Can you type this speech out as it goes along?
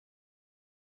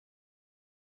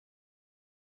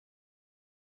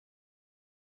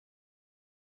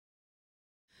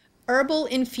Herbal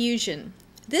Infusion.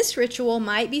 This ritual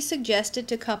might be suggested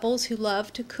to couples who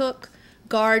love to cook,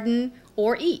 garden,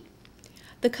 or eat.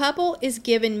 The couple is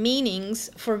given meanings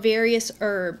for various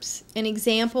herbs. An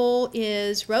example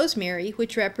is rosemary,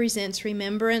 which represents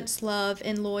remembrance, love,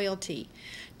 and loyalty.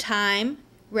 Thyme,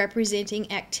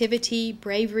 representing activity,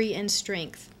 bravery, and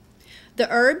strength. The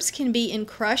herbs can be in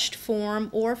crushed form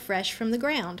or fresh from the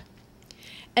ground.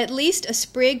 At least a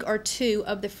sprig or two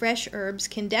of the fresh herbs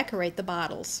can decorate the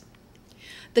bottles.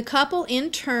 The couple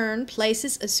in turn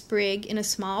places a sprig in a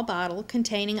small bottle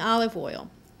containing olive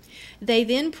oil. They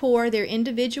then pour their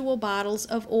individual bottles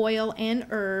of oil and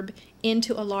herb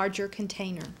into a larger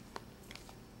container.